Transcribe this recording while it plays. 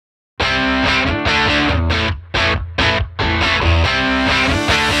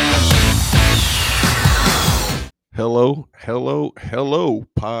Hello,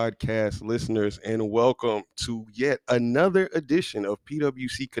 podcast listeners, and welcome to yet another edition of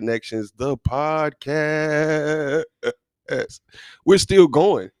PWC Connections, the podcast. We're still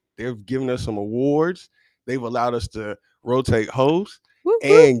going. They've given us some awards. They've allowed us to rotate hosts Whoop, whoop.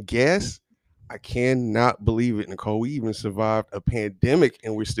 and guests. I cannot believe it, Nicole. We even survived a pandemic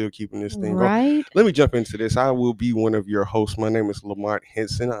and we're still keeping this thing going. Right. Let me jump into this. I will be one of your hosts. My name is Lamont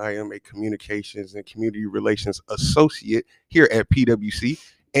Henson. I am a communications and community relations associate here at PWC.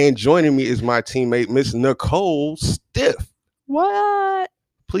 And joining me is my teammate, Miss Nicole Stiff. What?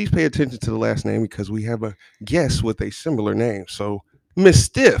 Please pay attention to the last name because we have a guest with a similar name. So, Miss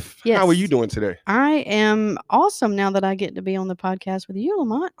Stiff, how are you Yes. doing today? I am awesome now that I get to be on the podcast with you,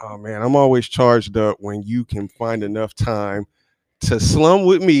 Lamont. Oh man, I'm always charged up when you can find enough time to slum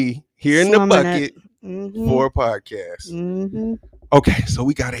with me here in the Slumming bucket Mm-hmm. for a podcast. Mm-hmm. Okay, so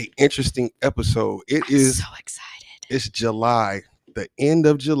we got an interesting episode. I'm so excited. It's July, the end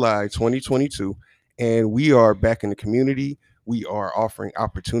of July 2022, and we are back in the community. We are offering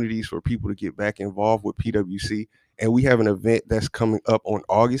opportunities for people to get back involved with PWC, and we have an event that's coming up on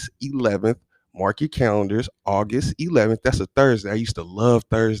August 11th. Mark your calendars, August 11th. That's a Thursday. I used to love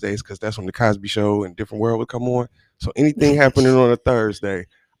Thursdays because that's when the Cosby Show and Different World would come on. So anything happening on a Thursday,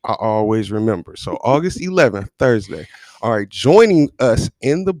 I always remember. So August 11th, Thursday. All right, joining us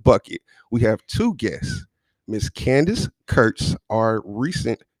in the bucket, we have two guests. Miss Candace Kurtz, our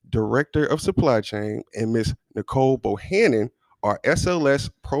recent Director of Supply Chain, and Miss Nicole Bohannon, our SLS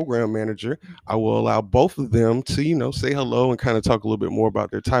Program Manager. I will allow both of them to, say hello and kind of talk a little bit more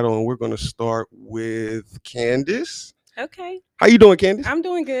about their title. And we're going to start with Candace. Okay. How you doing, Candace? I'm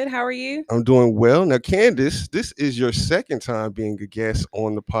doing good. How are you? I'm doing well. Now, Candace, this is your second time being a guest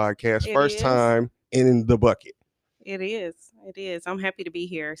on the podcast. It First is. time in the bucket. It is. It is. I'm happy to be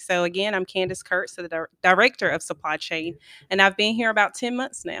here. So, again, I'm Candace Kurtz, the Director of Supply Chain, and I've been here about 10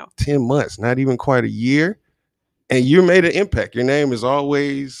 months now. 10 months, not even quite a year. And you made an impact. Your name is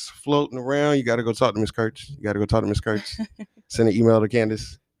always floating around. You got to go talk to Miss Kurtz. Send an email to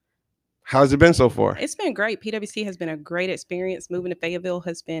Candace. How's it been so far? It's been great. PwC has been a great experience. Moving to Fayetteville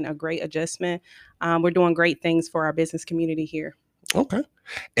has been a great adjustment. We're doing great things for our business community here. Okay.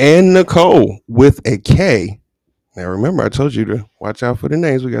 And Nicole with a K. Now, remember, I told you to watch out for the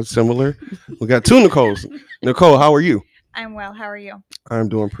names. We got two Nicoles. Nicole, how are you? I'm well. How are you? I'm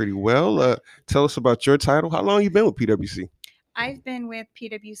doing pretty well. Tell us about your title. How long you been with PwC? I've been with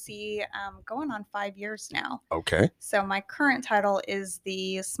PwC going on 5 years now. Okay. So my current title is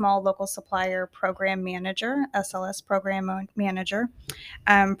the Small Local Supplier Program Manager, SLS Program Manager.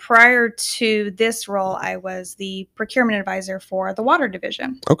 Prior to this role, I was the Procurement Advisor for the Water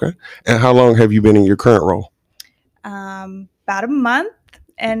Division. Okay. And how long have you been in your current role? About a month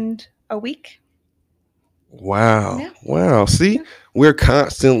and a week. Wow. Yeah. Wow. See, Yeah. we're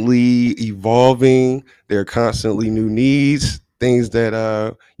constantly evolving. There are constantly new needs, things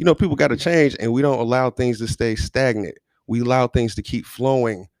that people got to change, and we don't allow things to stay stagnant. We allow things to keep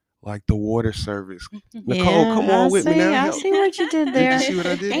flowing, like the water service. Nicole, come on with me now. I see what you did Did there. you see what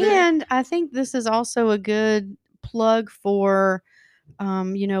I did there? And I think this is also a good plug for,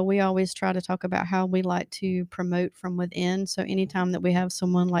 we always try to talk about how we like to promote from within. So anytime that we have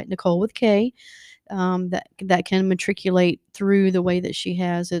someone like Nicole with K, that can matriculate through the way that she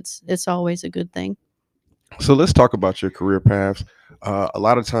has, it's always a good thing. So let's talk about your career paths. A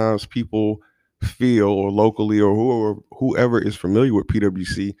lot of times people feel, or locally, or whoever is familiar with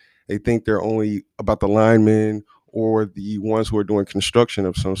PwC, they think they're only about the linemen or the ones who are doing construction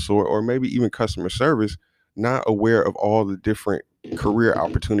of some sort, or maybe even customer service, not aware of all the different career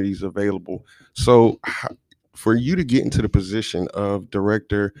opportunities available. So for you to get into the position of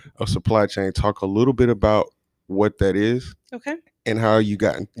Director of Supply Chain, talk a little bit about what that is Okay. and how you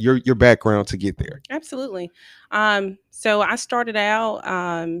got your background to get there. Absolutely. So I started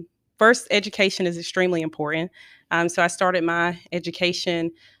out, first, education is extremely important. So I started my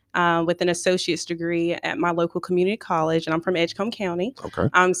education with an associate's degree at my local community college, and I'm from Edgecombe County.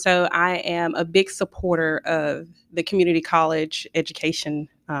 Okay. So I am a big supporter of the community college education,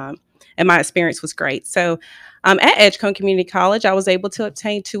 and my experience was great. So at Edgecombe Community College, I was able to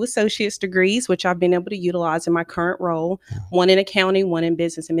obtain 2 associate's degrees, which I've been able to utilize in my current role, one in accounting, one in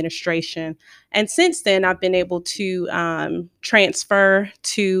business administration. And since then, I've been able to transfer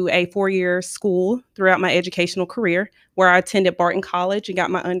to a 4-year school throughout my educational career, where I attended Barton College and got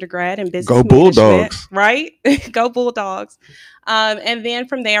my undergrad in business Go management. Bulldogs. Right? Go Bulldogs. And then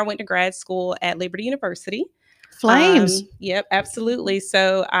from there, I went to grad school at Liberty University. Flames. Yep, absolutely.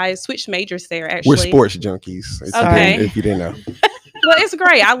 So I switched majors there, We're actually. sports junkies. Okay. If you didn't know. Well, it's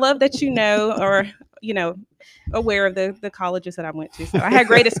great. I love that or aware of the colleges that I went to. So I had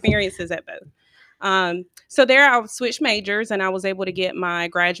great experiences at both. So there I switched majors and I was able to get my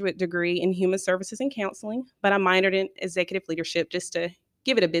graduate degree in human services and counseling, but I minored in executive leadership just to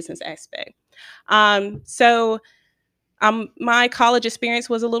give it a business aspect. My college experience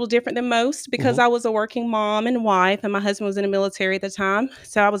was a little different than most because I was a working mom and wife, and my husband was in the military at the time.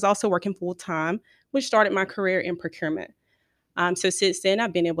 So I was also working full time, which started my career in procurement. So since then,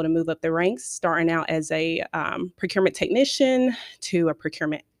 I've been able to move up the ranks, starting out as a procurement technician to a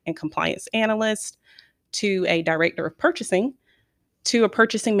procurement and compliance analyst to a director of purchasing to a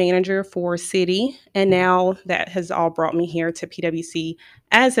purchasing manager for city. And now that has all brought me here to PwC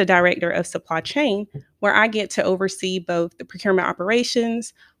as a director of supply chain, where I get to oversee both the procurement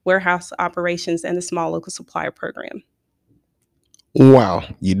operations, warehouse operations, and the small local supplier program. Wow,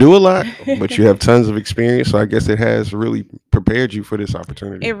 you do a lot, but you have tons of experience. So I guess it has really prepared you for this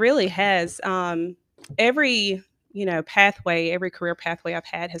opportunity. It really has. Every pathway, every career pathway I've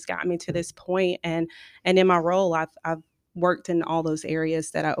had has gotten me to this point, and in my role, I've worked in all those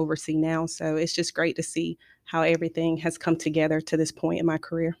areas that I oversee now. So it's just great to see how everything has come together to this point in my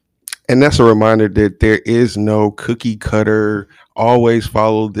career. And that's a reminder that there is no cookie cutter, always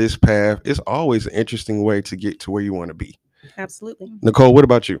follow this path. It's always an interesting way to get to where you want to be. Absolutely. Nicole, what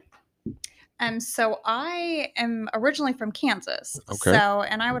about you? So I am originally from Kansas. Okay.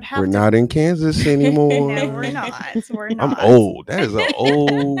 And I would have We're not in Kansas anymore. No, we're not. We're not. I'm old. That is an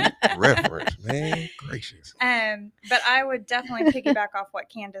old reference, man. Gracious. But I would definitely piggyback off what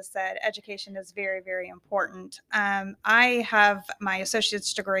Candace said. Education is very, very important. I have my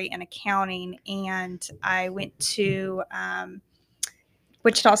associate's degree in accounting, and I went to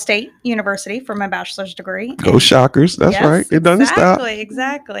Wichita State University for my bachelor's degree. Go Shockers. That's yes, right. It doesn't stop.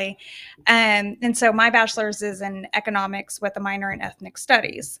 Exactly. And so my bachelor's is in economics with a minor in ethnic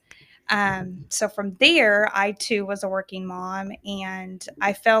studies. So from there, I too was a working mom, and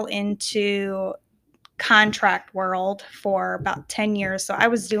I fell into contract world for about 10 years. So I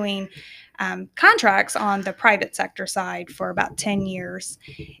was doing contracts on the private sector side for about 10 years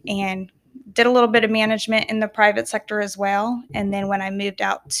and did a little bit of management in the private sector as well. And then when I moved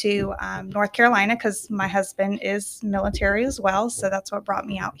out to North Carolina, because my husband is military as well, so that's what brought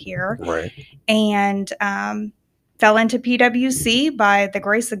me out here. Right. And fell into PwC by the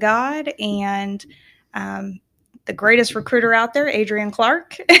grace of God, and the greatest recruiter out there, Adrian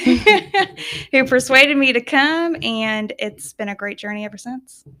Clark, who persuaded me to come, and it's been a great journey ever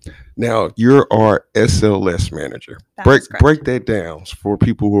since. Now, you're our SLS manager. Break that down for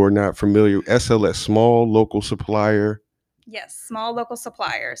people who are not familiar. SLS, small local supplier. Yes, small local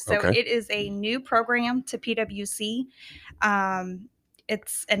suppliers. So It is a new program to PwC.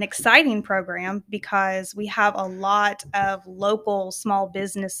 It's an exciting program because we have a lot of local small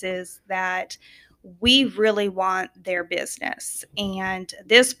businesses that we really want their business. And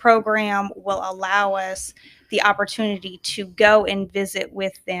this program will allow us the opportunity to go and visit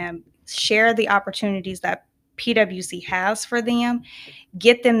with them, share the opportunities that PwC has for them,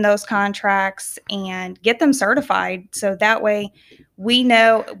 get them those contracts, and get them certified. So that way we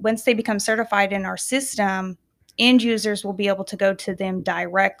know once they become certified in our system, end users will be able to go to them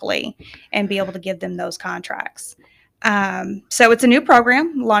directly and be able to give them those contracts. So it's a new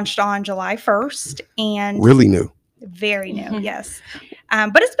program launched on July 1st, and really new, very new. Yes.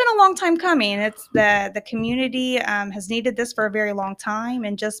 But it's been a long time coming. It's the community has needed this for a very long time,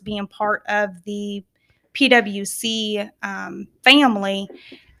 and just being part of the PwC family,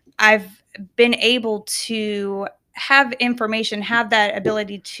 I've been able to have information, have that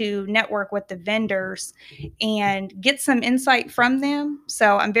ability to network with the vendors and get some insight from them.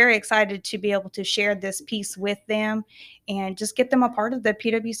 So I'm very excited to be able to share this piece with them and just get them a part of the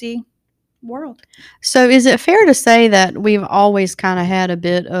PwC world. So is it fair to say that we've always kind of had a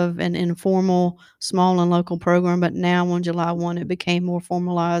bit of an informal small and local program, but now on July 1, it became more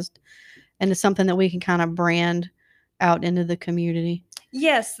formalized and it's something that we can kind of brand out into the community?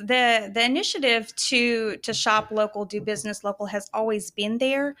 Yes, the initiative to shop local, do business local has always been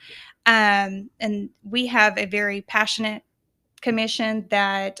there. And we have a very passionate commission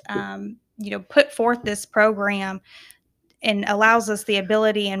that, put forth this program and allows us the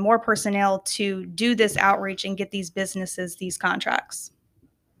ability and more personnel to do this outreach and get these businesses these contracts.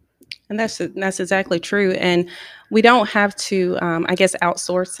 And that's exactly true. And we don't have to,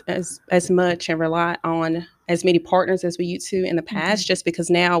 outsource as much and rely on as many partners as we used to in the past, just because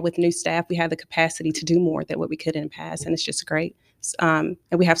now with new staff, we have the capacity to do more than what we could in the past. And it's just great. And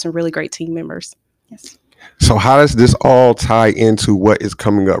we have some really great team members. Yes. So how does this all tie into what is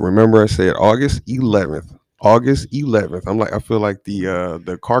coming up? Remember, I said August 11th. August 11th. I feel like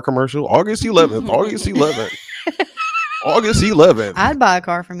the car commercial. August 11th. August 11th. August 11th. I'd buy a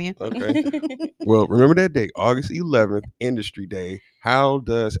car from you. Okay. Well, remember that date, August 11th, Industry Day. How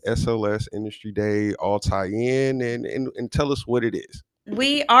does SLS Industry Day all tie in, and tell us what it is?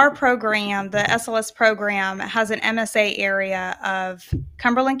 Our program, the SLS program, has an MSA area of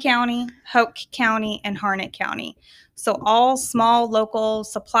Cumberland County, Hoke County, and Harnett County. So all small local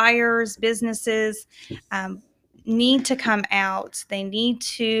suppliers, businesses need to come out. They need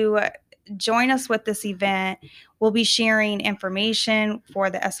to join us with this event. We'll be sharing information for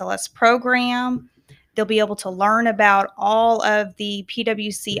the SLS program. They'll be able to learn about all of the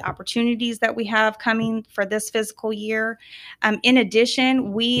PWC opportunities that we have coming for this fiscal year. In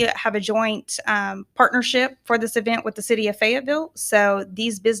addition, we have a joint partnership for this event with the City of Fayetteville. So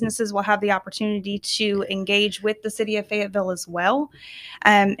these businesses will have the opportunity to engage with the City of Fayetteville as well,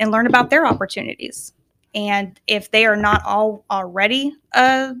 and learn about their opportunities. And if they are not already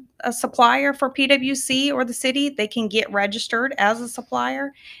a supplier for PWC or the city, they can get registered as a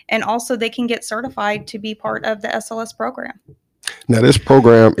supplier, and also they can get certified to be part of the SLS program. Now, this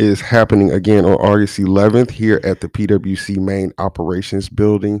program is happening again on August 11th here at the PWC Main Operations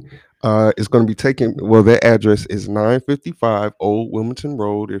Building. It's going to be taken, well, their address is 955 Old Wilmington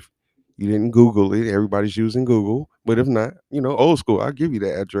Road. If you didn't Google it, everybody's using Google. But if not, old school, I'll give you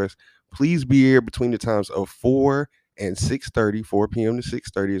that address. Please be here between the times of 4 and 6:30. 4 p.m. to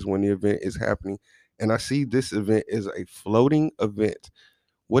 6:30 is when the event is happening. And I see this event is a floating event.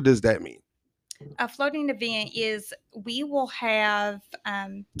 What does that mean? A floating event is we will have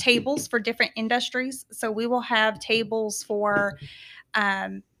tables for different industries. So we will have tables for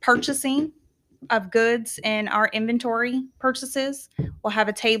purchasing of goods in our inventory purchases. We'll have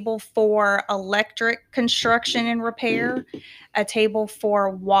a table for electric construction and repair, a table for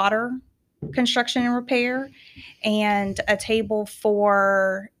water construction and repair, and a table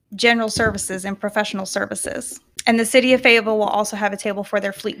for general services and professional services. And the City of Fayetteville will also have a table for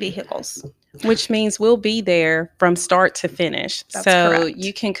their fleet vehicles. Which means we'll be there from start to finish. That's so correct.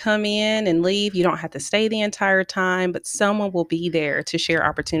 You can come in and leave. You don't have to stay the entire time, but someone will be there to share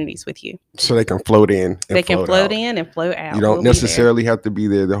opportunities with you. So they can float in. They can float out. in and float out. You don't necessarily have to be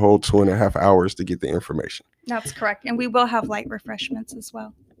there the whole 2.5 hours to get the information. That's correct. And we will have light refreshments as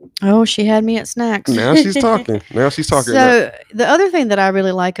well. Oh, she had me at snacks. Now she's talking. So the other thing that I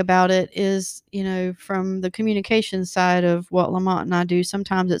really like about it is, from the communication side of what Lamont and I do,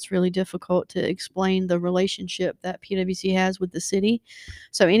 sometimes it's really difficult to explain the relationship that PWC has with the city.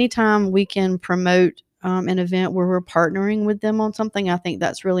 So anytime we can promote an event where we're partnering with them on something, I think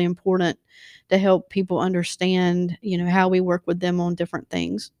that's really important to help people understand, how we work with them on different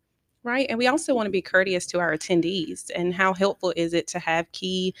things. Right. And we also want to be courteous to our attendees. And how helpful is it to have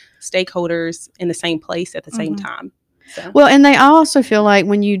key stakeholders in the same place at the same time? So. Well, and I also feel like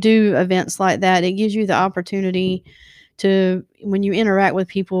when you do events like that, it gives you the opportunity to, when you interact with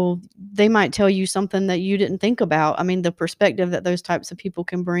people, they might tell you something that you didn't think about. I mean, the perspective that those types of people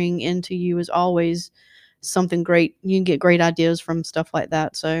can bring into you is always something great. You can get great ideas from stuff like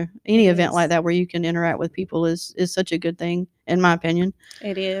that. So any event like that where you can interact with people is such a good thing, in my opinion.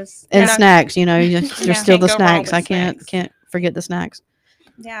 It is. And snacks, there's still the snacks. I can't forget the snacks.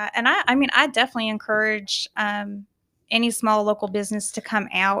 Yeah. And I definitely encourage any small local business to come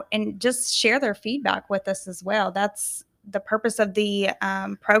out and just share their feedback with us as well. That's the purpose of the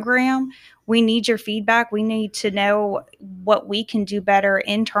program. We need your feedback. We need to know what we can do better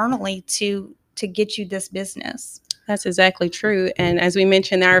internally to get you this business. That's exactly true. And as we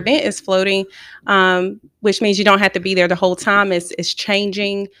mentioned, our event is floating, which means you don't have to be there the whole time. It's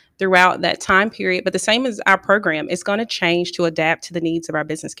changing throughout that time period. But the same as our program, it's going to change to adapt to the needs of our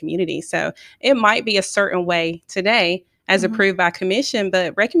business community. So it might be a certain way today as approved by commission,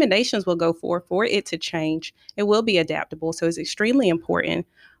 but recommendations will go forth for it to change. It will be adaptable. So it's extremely important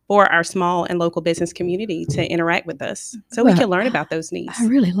for our small and local business community to interact with us so we can learn about those needs. I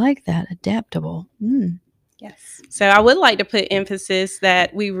really like that. Adaptable. Yes. So I would like to put emphasis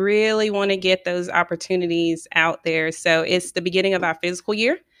that we really want to get those opportunities out there. So it's the beginning of our fiscal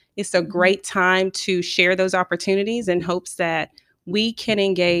year. It's a great time to share those opportunities in hopes that we can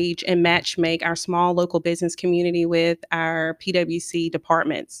engage and match make our small local business community with our PWC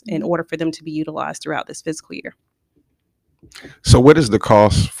departments in order for them to be utilized throughout this fiscal year. So what is the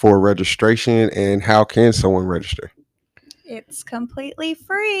cost for registration, and how can someone register? It's completely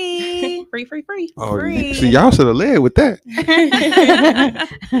free. Free. Oh, Free. See, y'all should have led with that.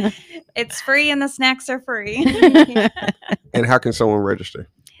 It's free and the snacks are free. And how can someone register?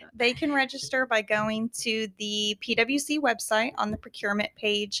 They can register by going to the PwC website on the procurement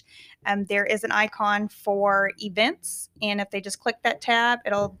page. There is an icon for events, and if they just click that tab,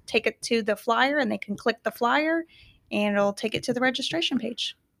 it'll take it to the flyer, and they can click the flyer, and it'll take it to the registration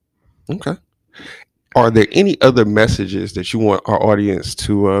page. Okay. Are there any other messages that you want our audience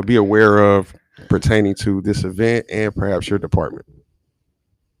to be aware of pertaining to this event and perhaps your department?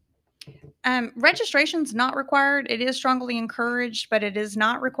 Registration's not required. It is strongly encouraged, but it is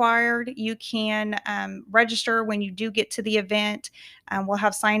not required. You can register when you do get to the event. We'll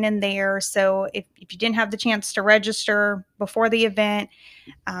have sign in there. So if you didn't have the chance to register before the event,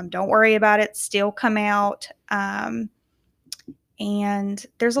 don't worry about it. Still come out. And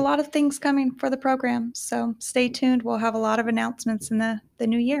there's a lot of things coming for the program. So stay tuned. We'll have a lot of announcements in the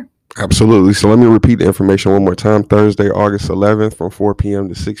new year. Absolutely. So let me repeat the information one more time. Thursday, August 11th from 4 p.m.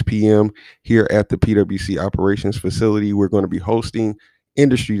 to 6 p.m. here at the PwC Operations Facility. We're going to be hosting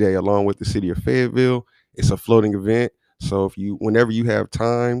Industry Day along with the city of Fayetteville. It's a floating event. So whenever you have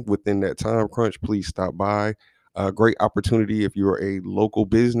time within that time crunch, please stop by. A great opportunity if you're a local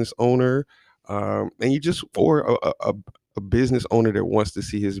business owner and or a business owner that wants to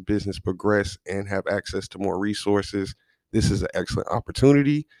see his business progress and have access to more resources. This is an excellent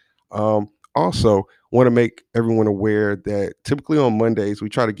opportunity. Also, want to make everyone aware that typically on Mondays, we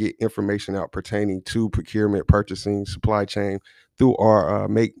try to get information out pertaining to procurement, purchasing, supply chain through our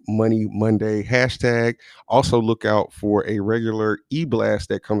Make Money Monday hashtag. Also, look out for a regular e-blast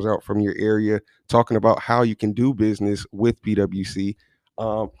that comes out from your area talking about how you can do business with PwC.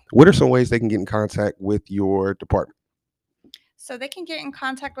 What are some ways they can get in contact with your department? So they can get in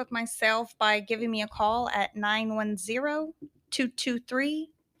contact with myself by giving me a call at 910-223-4016.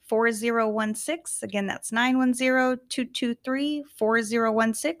 Again, that's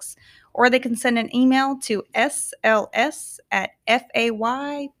 910-223-4016. Or they can send an email to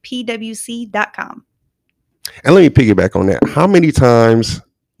sls@faypwc.com. And let me piggyback on that. How many times,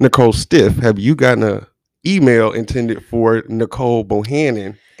 Nicole Stiff, have you gotten an email intended for Nicole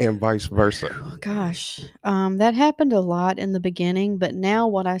Bohannon and vice versa? Oh, gosh, that happened a lot in the beginning, but now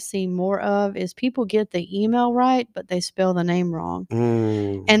what I see more of is people get the email right, but they spell the name wrong.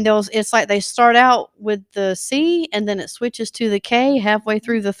 And it's like they start out with the C and then it switches to the K halfway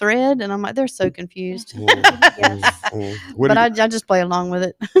through the thread, and I'm like, they're so confused. But I just play along with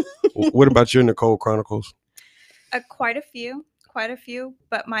it. What about your Nicole Chronicles? Quite a few.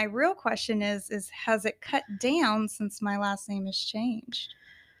 But my real question is has it cut down since my last name has changed?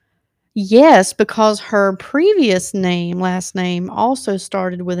 Yes, because her previous last name also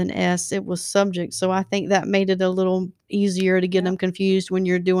started with an S. It was subject. So I think that made it a little easier to get them confused when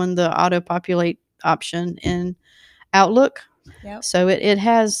you're doing the auto-populate option in Outlook. Yep. So it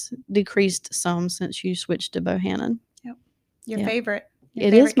has decreased some since you switched to Bohannon. Yep. Your favorite.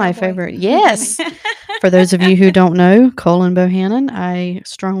 It is my favorite. Yes. For those of you who don't know, Colin Bohannon, I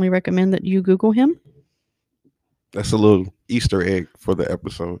strongly recommend that you Google him. That's a little Easter egg for the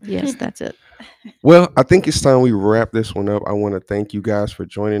episode. Yes, that's it. Well, I think it's time we wrap this one up. I want to thank you guys for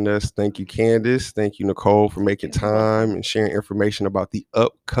joining us. Thank you, Candace. Thank you, Nicole, for making time and sharing information about the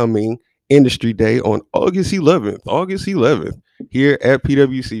upcoming Industry Day on August 11th here at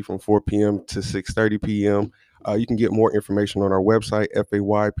PwC from 4 p.m. to 6:30 p.m. You can get more information on our website,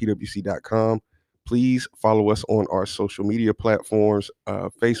 faypwc.com. Please follow us on our social media platforms,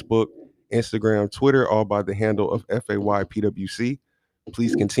 Facebook, Instagram, Twitter, all by the handle of FAYPWC.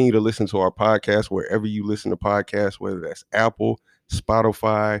 Please continue to listen to our podcast wherever you listen to podcasts, whether that's Apple,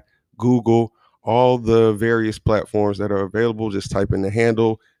 Spotify, Google, all the various platforms that are available. Just type in the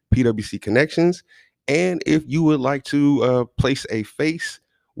handle PwC Connections. And if you would like to place a face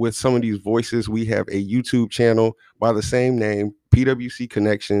with some of these voices, we have a YouTube channel by the same name, PwC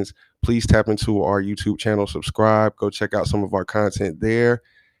Connections. Please tap into our YouTube channel, subscribe, go check out some of our content there.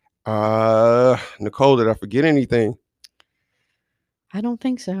 Nicole, did I forget anything? I don't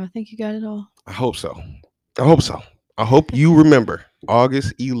think so. I think you got it all. I hope so. I hope you remember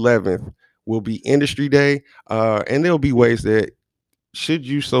August 11th will be Industry Day. And there'll be ways that, should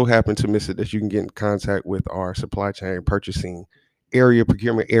you so happen to miss it, that you can get in contact with our supply chain purchasing area,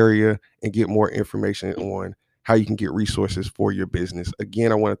 procurement area, and get more information on how you can get resources for your business.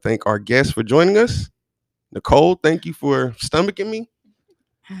 Again, I want to thank our guests for joining us. Nicole, thank you for stomaching me.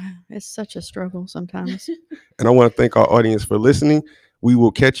 It's such a struggle sometimes. And I want to thank our audience for listening. We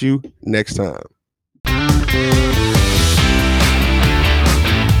will catch you next time.